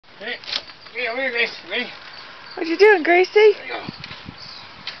Hey, over here, Grace. Ready? What you doing, Gracie? There you go.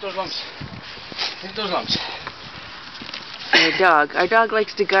 Those lumps. Hit those lumps. Our dog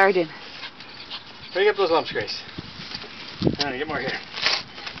likes to garden. Pick up those lumps, Grace. Alright, get more here.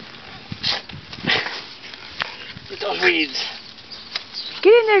 Get those weeds.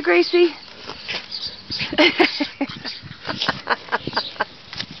 Get in there, Gracie.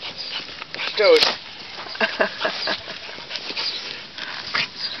 Toad.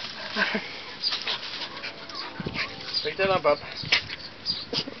 Pick that lump up.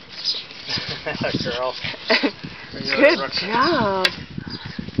 Girl. Good job.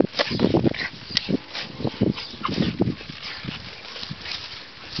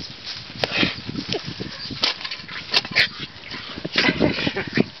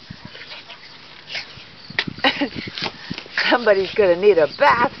 Somebody's gonna need a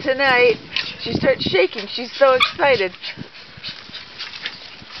bath tonight. She starts shaking. She's so excited.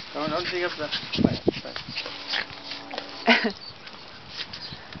 Don't dig up the...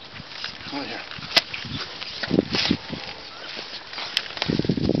 Over here.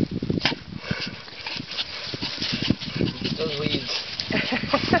 Get those weeds.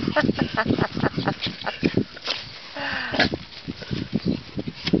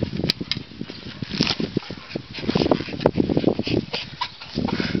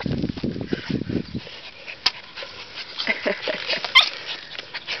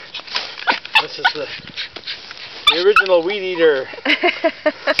 This is the original weed eater.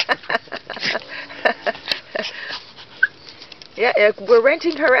 Yeah, we're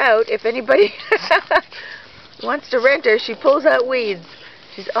renting her out. If anybody wants to rent her, she pulls out weeds.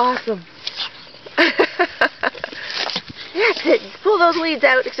 She's awesome. That's it. Pull those weeds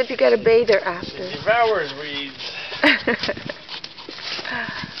out, except you gotta bathe her after. She devours weeds.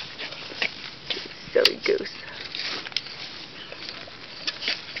 Silly goose.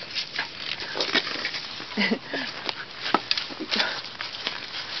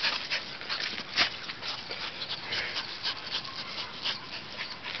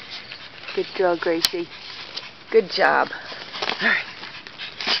 Good girl, Gracie. Good job. All right.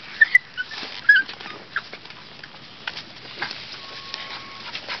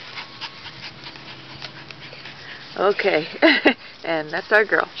 Okay. And that's our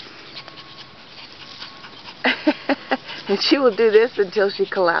girl. And she will do this until she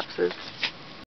collapses.